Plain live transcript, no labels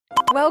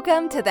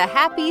Welcome to the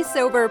Happy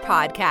Sober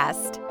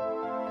Podcast,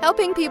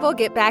 helping people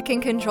get back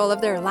in control of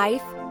their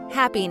life,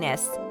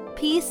 happiness,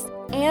 peace,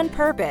 and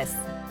purpose,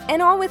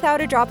 and all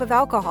without a drop of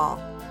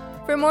alcohol.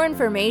 For more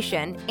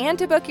information and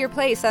to book your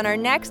place on our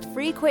next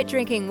free quit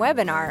drinking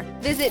webinar,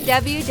 visit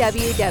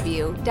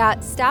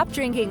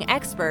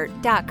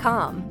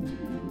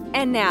www.stopdrinkingexpert.com.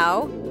 And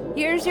now,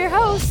 here's your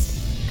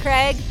host,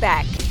 Craig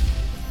Beck.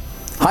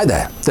 Hi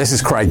there, this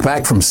is Craig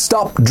Beck from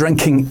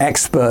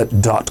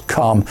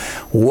StopDrinkingExpert.com.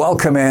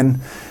 Welcome in.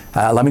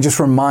 Let me just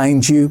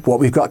remind you what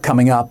we've got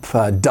coming up.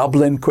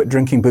 Dublin Quit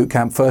Drinking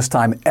Bootcamp, first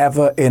time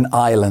ever in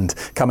Ireland,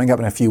 coming up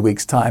in a few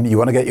weeks' time. You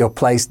want to get your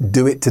place,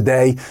 do it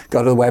today.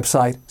 Go to the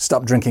website,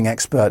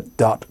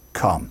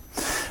 StopDrinkingExpert.com.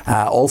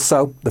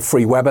 Also, the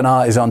free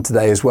webinar is on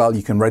today as well.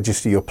 You can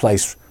register your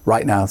place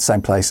right now,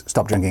 same place,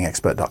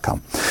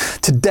 StopDrinkingExpert.com.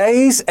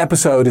 Today's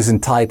episode is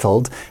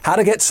entitled, How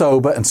to Get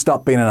Sober and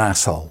Stop Being an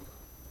Asshole.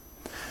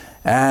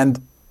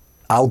 And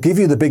I'll give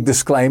you the big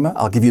disclaimer.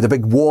 I'll give you the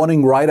big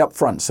warning right up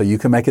front so you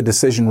can make a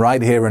decision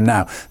right here and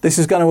now. This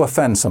is going to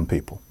offend some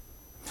people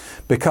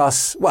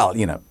because, well,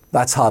 you know,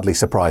 that's hardly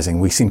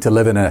surprising. We seem to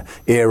live in an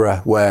era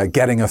where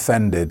getting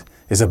offended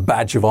is a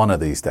badge of honor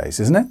these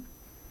days, isn't it?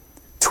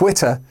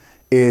 Twitter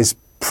is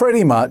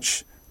pretty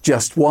much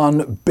just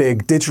one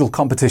big digital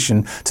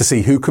competition to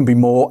see who can be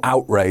more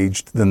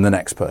outraged than the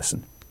next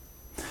person.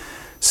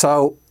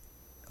 So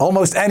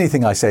almost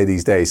anything I say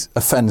these days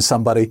offends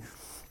somebody.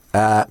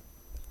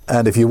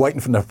 And if you're waiting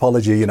for an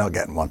apology, you're not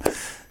getting one.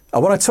 I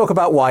want to talk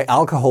about why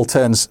alcohol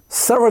turns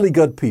thoroughly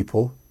good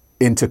people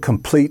into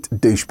complete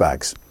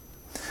douchebags.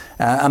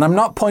 And I'm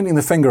not pointing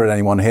the finger at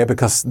anyone here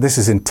because this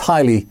is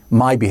entirely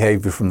my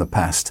behavior from the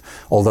past,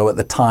 although at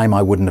the time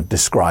I wouldn't have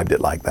described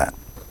it like that.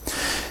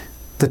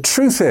 The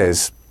truth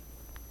is,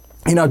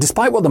 you know,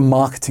 despite what the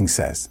marketing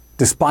says,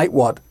 despite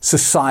what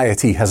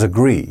society has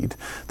agreed,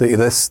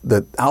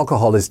 that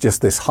alcohol is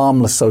just this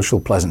harmless social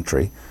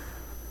pleasantry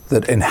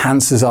that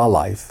enhances our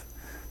life,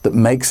 that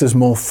makes us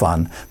more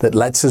fun, that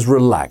lets us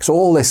relax,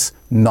 all this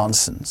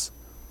nonsense.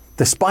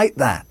 Despite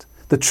that,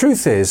 the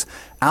truth is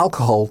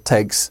alcohol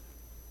takes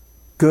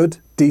good,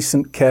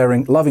 decent,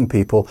 caring, loving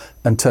people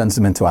and turns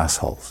them into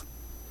assholes.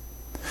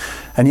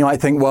 And you might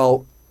think,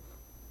 well,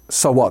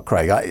 so what,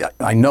 Craig?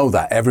 I know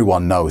that.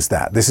 Everyone knows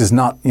that. This is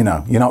not, you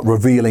know, you're not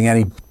revealing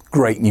any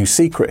great new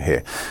secret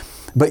here.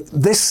 But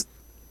this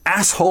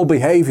asshole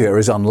behavior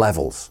is on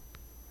levels.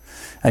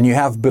 And you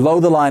have below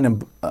the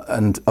line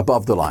and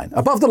above the line.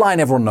 Above the line,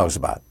 everyone knows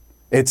about.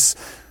 It's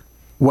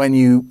when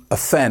you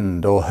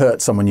offend or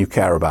hurt someone you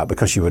care about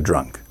because you were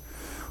drunk,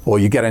 or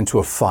you get into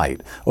a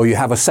fight, or you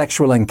have a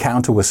sexual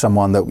encounter with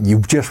someone that you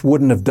just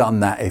wouldn't have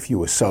done that if you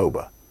were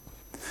sober.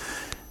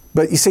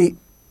 But you see,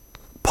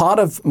 part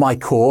of my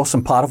course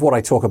and part of what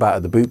I talk about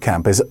at the boot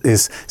camp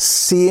is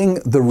seeing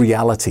the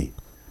reality,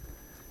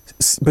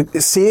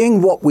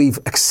 seeing what we've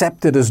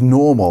accepted as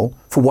normal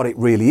for what it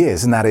really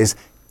is, and that is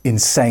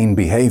insane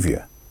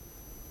behavior.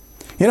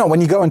 You know,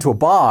 when you go into a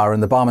bar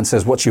and the barman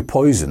says, "What's your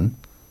poison?"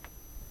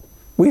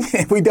 We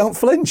don't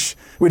flinch.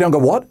 We don't go,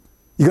 "What?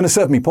 You're going to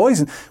serve me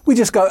poison?" We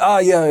just go,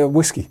 yeah,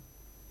 whiskey.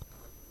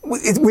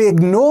 We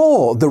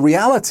ignore the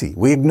reality.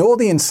 We ignore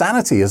the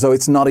insanity as though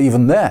it's not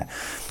even there.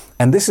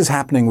 And this is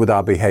happening with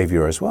our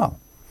behavior as well.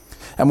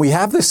 And we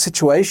have this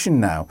situation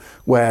now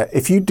where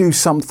if you do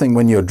something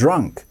when you're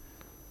drunk,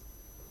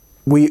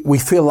 we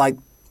feel like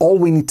all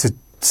we need to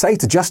say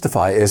to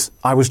justify it is,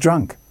 "I was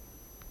drunk."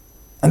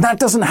 And that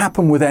doesn't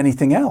happen with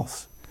anything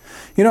else.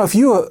 You know, if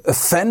you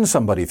offend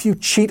somebody, if you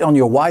cheat on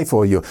your wife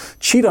or you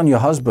cheat on your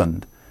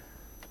husband,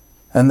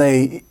 and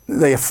they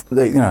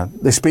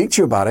speak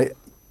to you about it,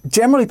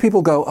 generally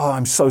people go, "Oh,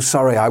 I'm so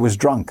sorry, I was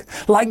drunk."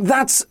 Like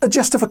that's a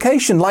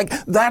justification. Like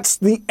that's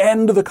the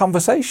end of the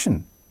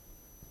conversation.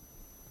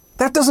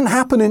 That doesn't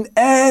happen in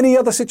any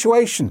other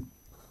situation.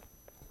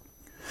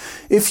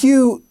 If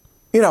you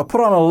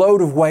put on a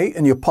load of weight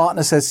and your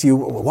partner says to you,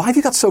 "Why have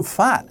you got so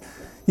fat?"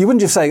 You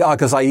wouldn't just say,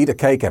 "Because I eat a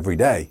cake every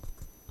day."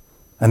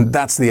 And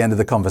that's the end of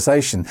the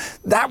conversation.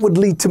 That would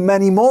lead to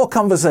many more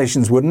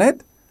conversations, wouldn't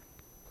it?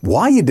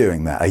 Why are you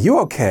doing that? Are you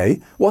okay?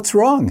 What's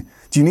wrong?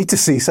 Do you need to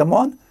see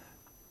someone?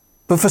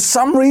 But for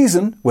some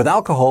reason, with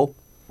alcohol,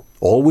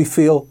 all we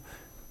feel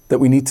that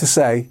we need to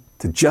say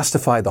to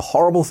justify the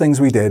horrible things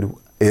we did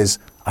is,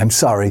 "I'm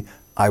sorry,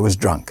 I was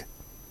drunk."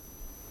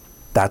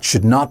 That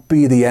should not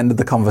be the end of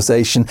the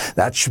conversation.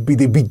 That should be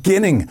the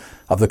beginning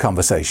of the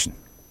conversation.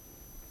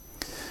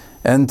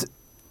 And,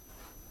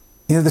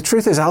 you know, the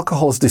truth is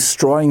alcohol is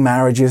destroying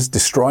marriages,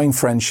 destroying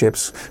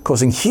friendships,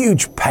 causing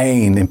huge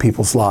pain in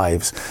people's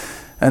lives.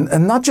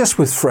 And not just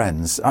with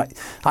friends.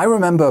 I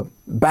remember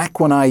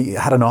back when I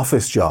had an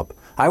office job,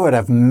 I would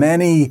have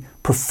many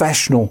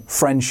professional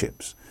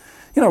friendships.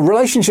 You know,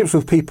 relationships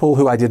with people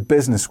who I did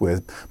business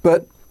with,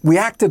 but we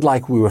acted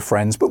like we were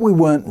friends, but we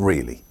weren't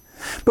really.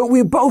 But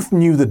we both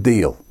knew the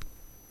deal.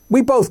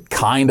 We both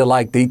kind of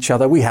liked each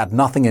other. We had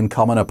nothing in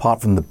common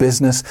apart from the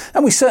business,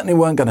 and we certainly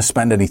weren't going to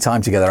spend any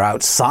time together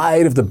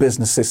outside of the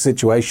business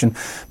situation,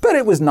 but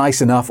it was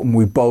nice enough and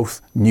we both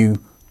knew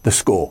the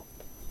score.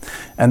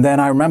 And then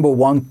I remember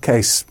one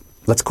case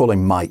let's call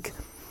him Mike.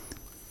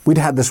 We'd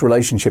had this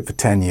relationship for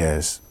 10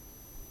 years.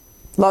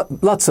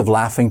 Lots of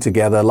laughing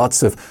together,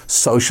 lots of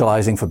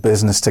socializing for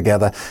business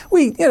together.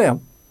 We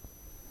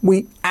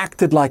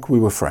acted like we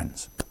were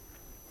friends.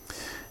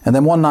 And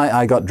then one night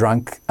I got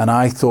drunk and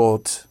I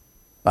thought,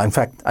 in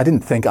fact, I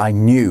didn't think, I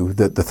knew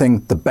that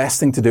the best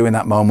thing to do in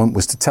that moment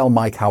was to tell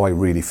Mike how I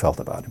really felt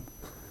about him.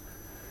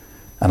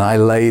 And I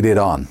laid it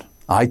on.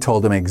 I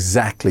told him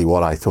exactly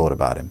what I thought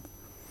about him.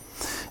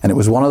 And it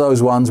was one of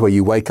those ones where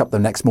you wake up the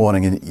next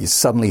morning and it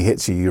suddenly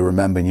hits you, you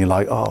remember, and you're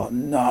like, oh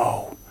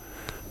no,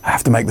 I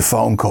have to make the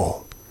phone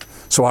call.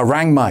 So I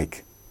rang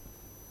Mike.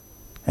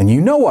 And you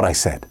know what I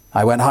said.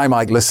 I went, hi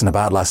Mike, listen,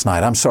 about last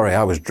night. I'm sorry,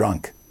 I was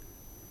drunk.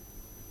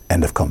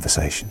 End of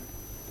conversation.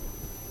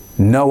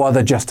 No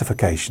other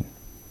justification.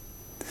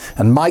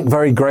 And Mike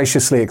very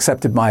graciously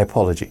accepted my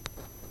apology.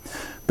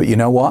 But you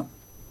know what?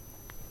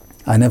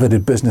 I never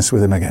did business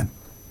with him again.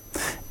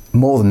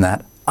 More than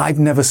that, I've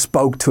never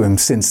spoke to him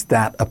since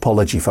that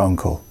apology phone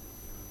call.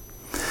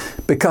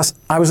 Because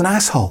I was an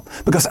asshole.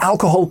 Because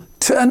alcohol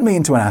turned me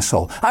into an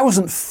asshole. I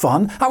wasn't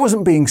fun. I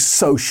wasn't being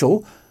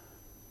social.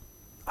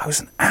 I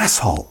was an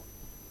asshole.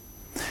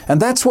 And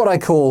that's what I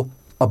call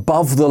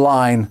above the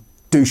line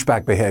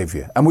douchebag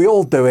behavior. And we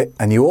all do it.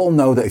 And you all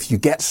know that if you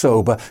get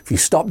sober, if you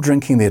stop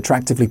drinking the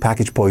attractively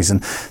packaged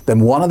poison, then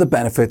one of the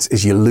benefits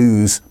is you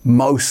lose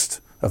most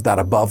of that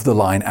above the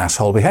line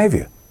asshole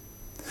behavior.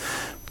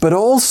 But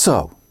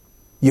also,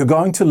 you're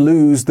going to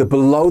lose the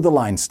below the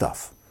line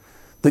stuff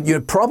that you're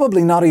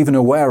probably not even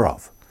aware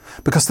of,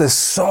 because there's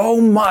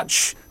so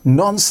much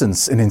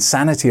nonsense and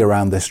insanity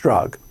around this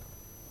drug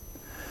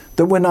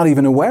that we're not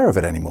even aware of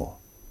it anymore.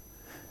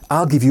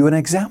 I'll give you an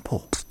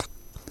example.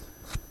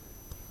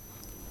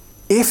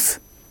 If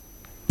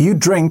you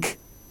drink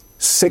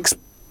 6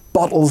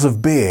 bottles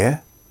of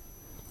beer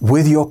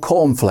with your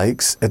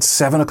cornflakes at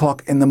 7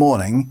 o'clock in the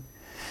morning,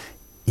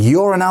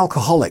 you're an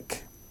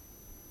alcoholic.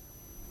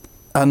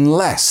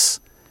 Unless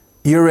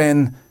you're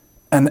in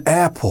an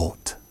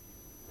airport,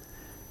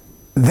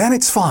 then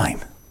it's fine.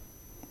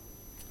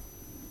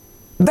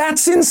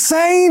 That's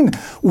insane!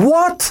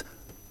 What?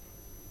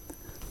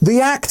 The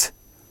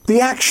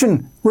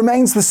action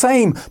remains the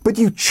same, but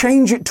you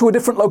change it to a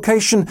different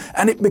location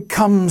and it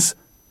becomes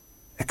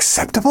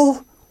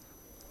acceptable?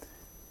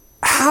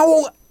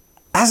 How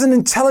has an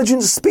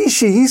intelligent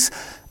species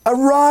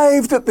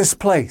arrived at this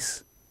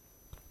place?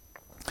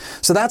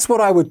 So that's what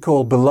I would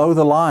call below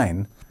the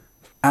line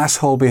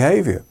asshole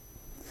behavior.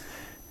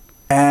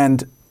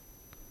 And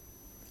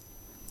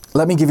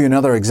let me give you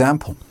another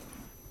example.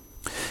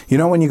 You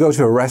know, when you go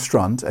to a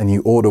restaurant and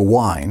you order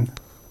wine,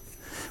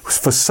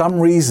 for some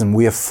reason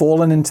we have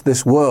fallen into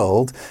this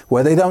world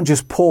where they don't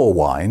just pour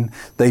wine,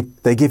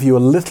 they give you a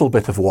little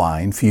bit of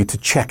wine for you to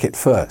check it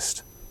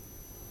first.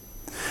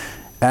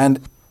 And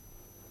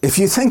if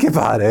you think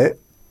about it,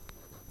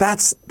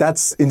 that's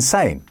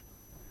insane.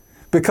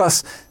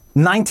 Because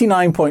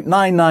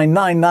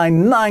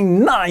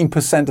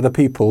 99.99999% of the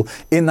people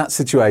in that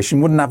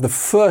situation wouldn't have the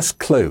first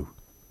clue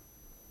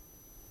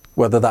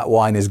whether that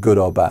wine is good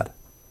or bad.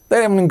 They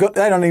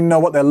don't even know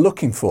what they're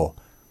looking for.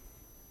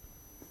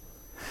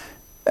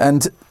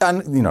 And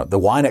you know, the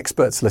wine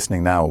experts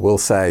listening now will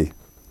say,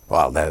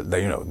 well,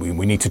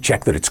 we need to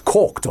check that it's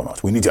corked or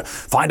not. We need to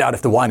find out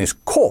if the wine is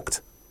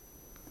corked.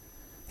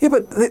 Yeah,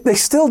 but they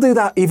still do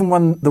that even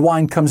when the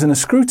wine comes in a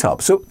screw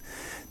top. So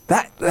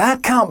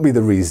that can't be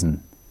the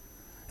reason.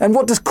 And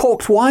what does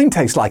corked wine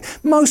taste like?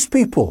 Most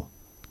people,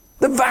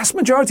 the vast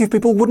majority of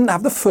people, wouldn't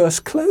have the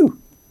first clue.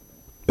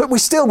 But we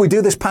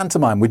do this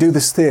pantomime, we do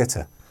this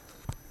theatre,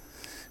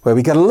 where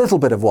we get a little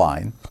bit of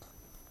wine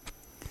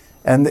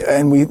and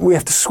we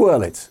have to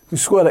swirl it. We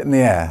swirl it in the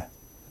air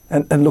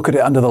and look at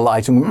it under the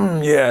light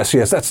and yes,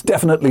 that's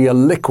definitely a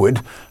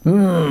liquid.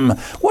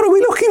 What are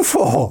we looking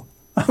for?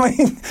 I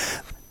mean,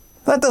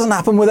 that doesn't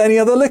happen with any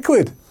other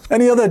liquid,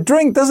 any other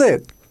drink, does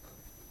it?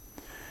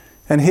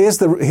 And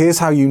here's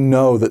how you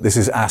know that this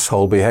is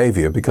asshole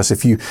behavior, because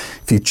if you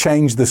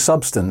change the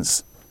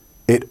substance,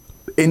 it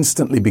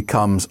instantly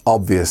becomes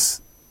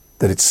obvious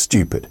that it's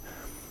stupid.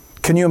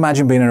 Can you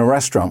imagine being in a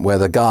restaurant where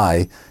the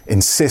guy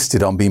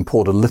insisted on being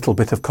poured a little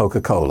bit of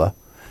Coca-Cola,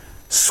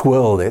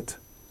 swirled it,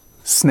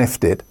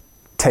 sniffed it,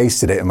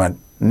 tasted it and went,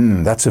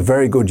 that's a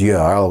very good year,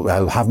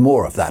 I'll have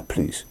more of that,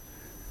 please.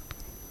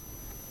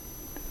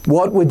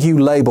 What would you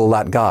label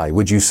that guy?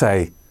 Would you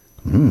say,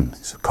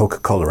 he's a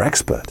Coca-Cola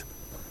expert?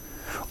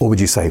 Or would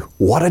you say,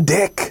 what a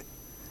dick?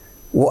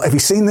 What, have you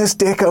seen this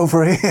dick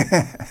over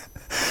here?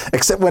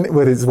 Except when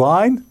it's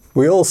wine,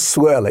 we all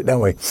swirl it, don't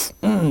we?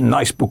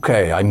 Nice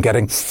bouquet. I'm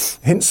getting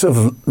hints of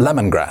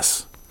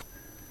lemongrass.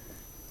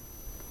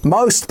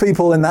 Most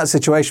people in that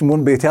situation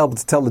wouldn't be able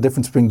to tell the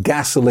difference between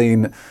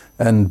gasoline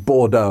and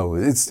Bordeaux.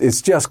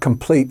 It's just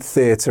complete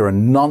theatre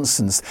and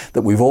nonsense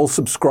that we've all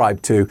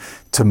subscribed to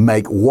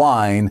make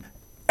wine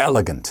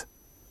elegant.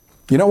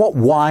 You know what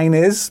wine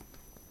is?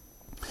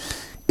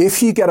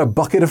 If you get a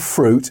bucket of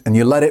fruit and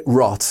you let it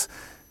rot,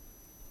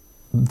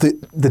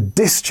 the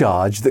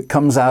discharge that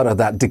comes out of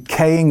that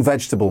decaying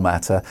vegetable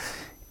matter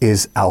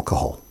is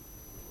alcohol.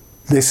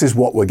 This is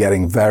what we're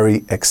getting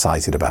very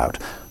excited about.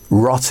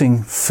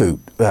 Rotting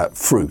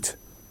fruit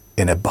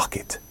in a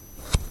bucket.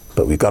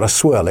 But we've got to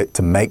swirl it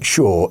to make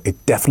sure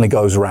it definitely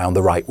goes around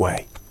the right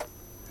way.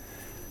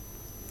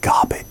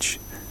 Garbage.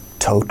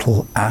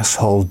 Total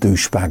asshole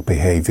douchebag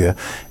behavior.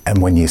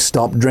 And when you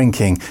stop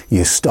drinking,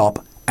 you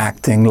stop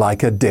acting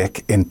like a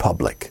dick in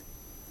public.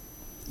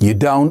 You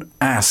don't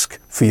ask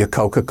for your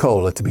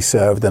Coca-Cola to be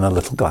served in a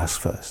little glass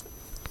first.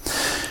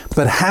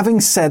 But having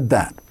said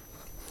that,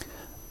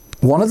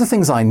 one of the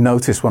things I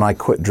noticed when I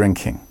quit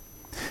drinking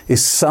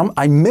is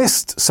I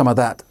missed some of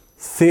that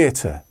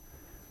theatre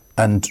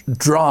and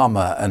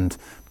drama and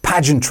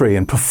pageantry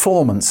and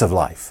performance of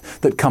life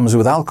that comes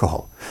with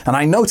alcohol. And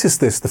I noticed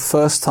this the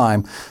first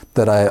time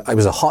that it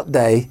was a hot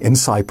day in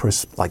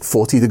Cyprus, like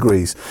 40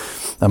 degrees,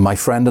 and my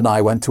friend and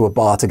I went to a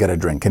bar to get a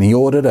drink, and he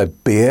ordered a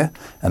beer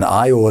and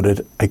I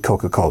ordered a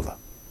Coca-Cola.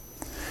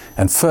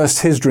 And first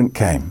his drink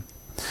came,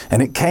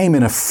 and it came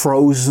in a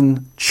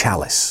frozen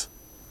chalice,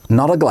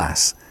 not a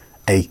glass,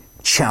 a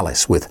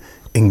chalice with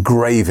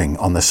engraving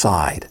on the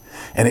side,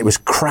 and it was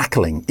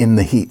crackling in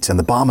the heat, and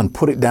the barman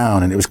put it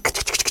down and it was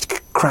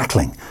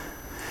crackling.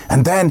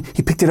 And then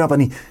he picked it up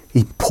and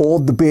he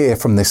poured the beer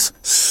from this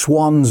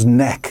swan's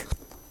neck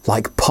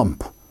like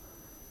pump,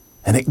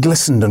 and it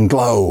glistened and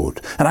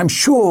glowed, and I'm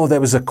sure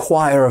there was a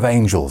choir of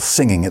angels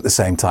singing at the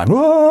same time.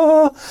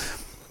 Ah!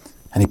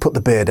 And he put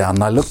the beer down,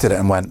 and I looked at it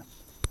and went,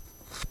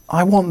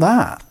 I want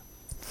that.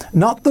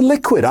 Not the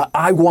liquid.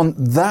 I want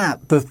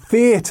that, the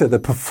theatre, the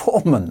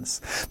performance.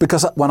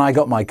 Because when I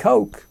got my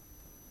Coke,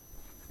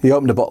 he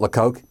opened a bottle of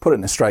Coke, put it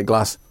in a straight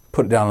glass,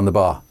 put it down on the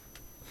bar.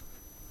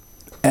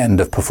 End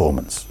of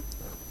performance.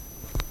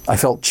 I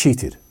felt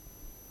cheated.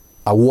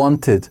 I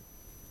wanted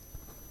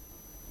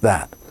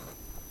that.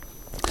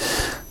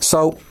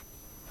 So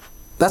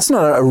that's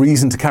not a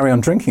reason to carry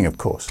on drinking, of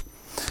course.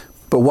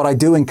 But what I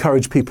do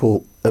encourage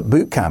people at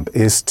boot camp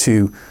is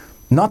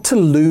not to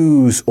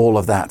lose all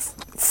of that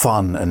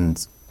fun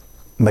and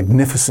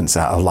magnificence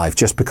out of life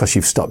just because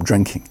you've stopped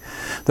drinking.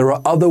 There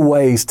are other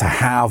ways to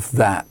have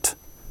that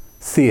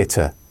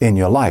theatre in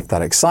your life,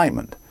 that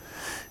excitement,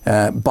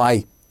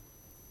 by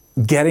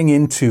getting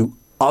into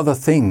other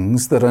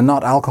things that are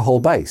not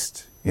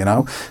alcohol-based, you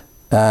know.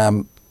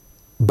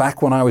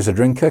 Back when I was a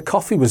drinker,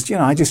 coffee was,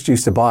 I just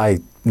used to buy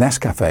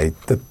Nescafe,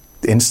 the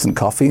instant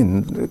coffee,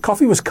 and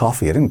coffee was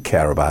coffee. I didn't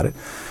care about it.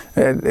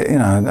 I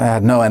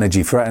had no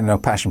energy for it and no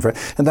passion for it.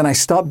 And then I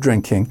stopped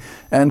drinking,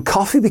 and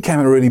coffee became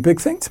a really big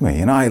thing to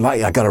me.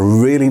 I got a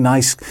really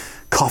nice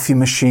coffee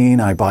machine.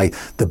 I buy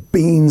the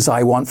beans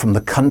I want from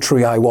the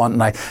country I want,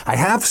 and I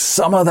have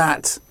some of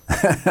that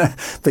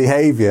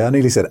behavior. I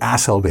nearly said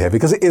asshole behavior,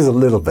 because it is a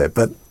little bit,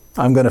 but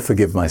I'm going to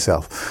forgive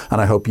myself, and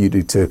I hope you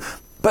do too.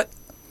 But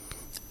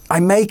I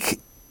make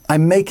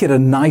it a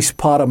nice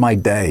part of my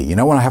day.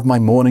 When I have my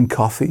morning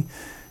coffee,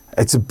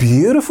 it's a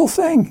beautiful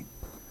thing.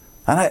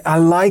 And I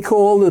like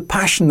all the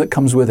passion that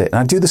comes with it. And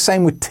I do the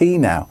same with tea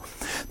now.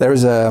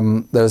 There's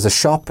a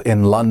shop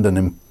in London,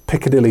 in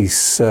Piccadilly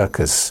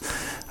Circus.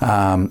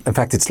 In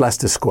fact, it's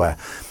Leicester Square.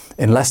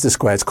 In Leicester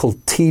Square, it's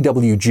called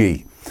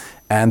TWG.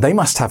 And they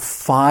must have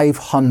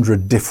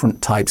 500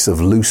 different types of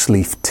loose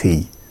leaf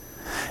tea.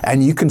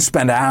 And you can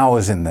spend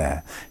hours in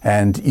there,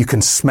 and you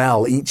can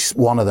smell each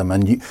one of them.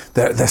 And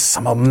there's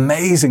some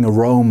amazing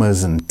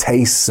aromas and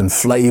tastes and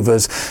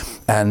flavors.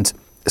 And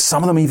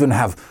some of them even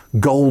have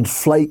gold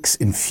flakes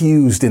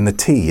infused in the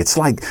tea. It's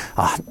like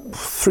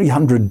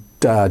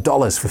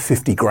 $300 for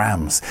 50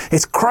 grams.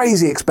 It's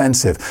crazy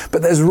expensive,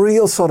 but there's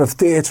real sort of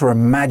theatre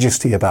and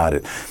majesty about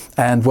it.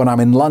 And when I'm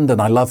in London,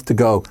 I love to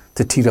go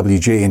to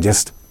TWG and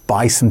just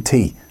buy some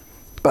tea.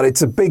 But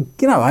it's a big,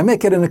 I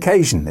make it an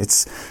occasion.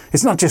 It's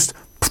not just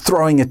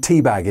throwing a tea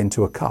bag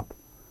into a cup.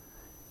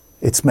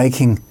 It's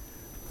making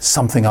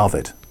something of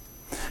it.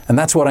 And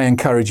that's what I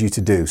encourage you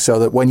to do, so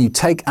that when you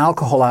take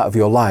alcohol out of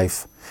your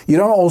life, you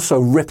don't also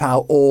rip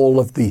out all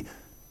of the,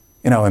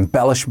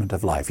 embellishment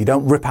of life. You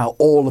don't rip out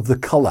all of the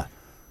colour.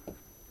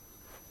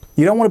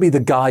 You don't want to be the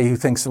guy who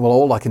thinks, well,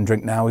 all I can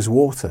drink now is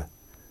water.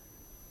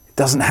 It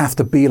doesn't have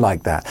to be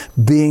like that.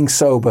 Being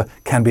sober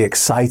can be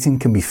exciting,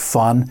 can be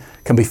fun,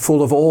 can be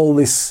full of all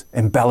this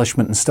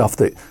embellishment and stuff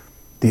that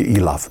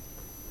you love.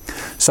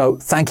 So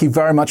thank you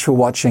very much for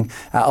watching.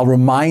 I'll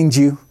remind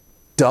you,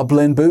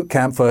 Dublin Boot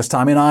Camp, first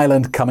time in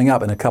Ireland, coming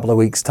up in a couple of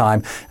weeks'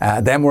 time.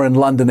 Then we're in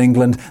London,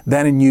 England,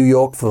 then in New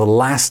York for the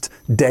last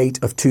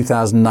date of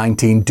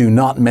 2019. Do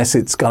not miss it.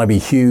 It's going to be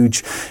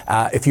huge.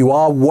 If you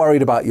are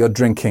worried about your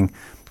drinking,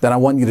 then I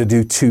want you to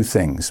do two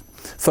things.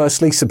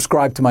 Firstly,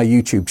 subscribe to my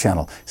YouTube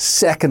channel.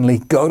 Secondly,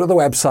 go to the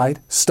website,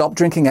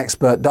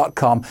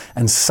 stopdrinkingexpert.com,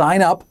 and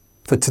sign up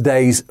for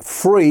today's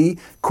free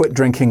quit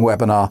drinking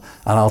webinar,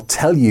 and I'll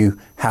tell you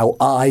how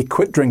I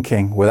quit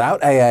drinking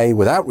without AA,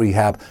 without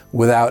rehab,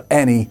 without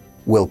any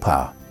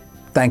willpower.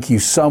 Thank you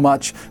so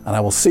much, and I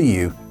will see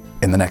you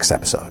in the next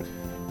episode.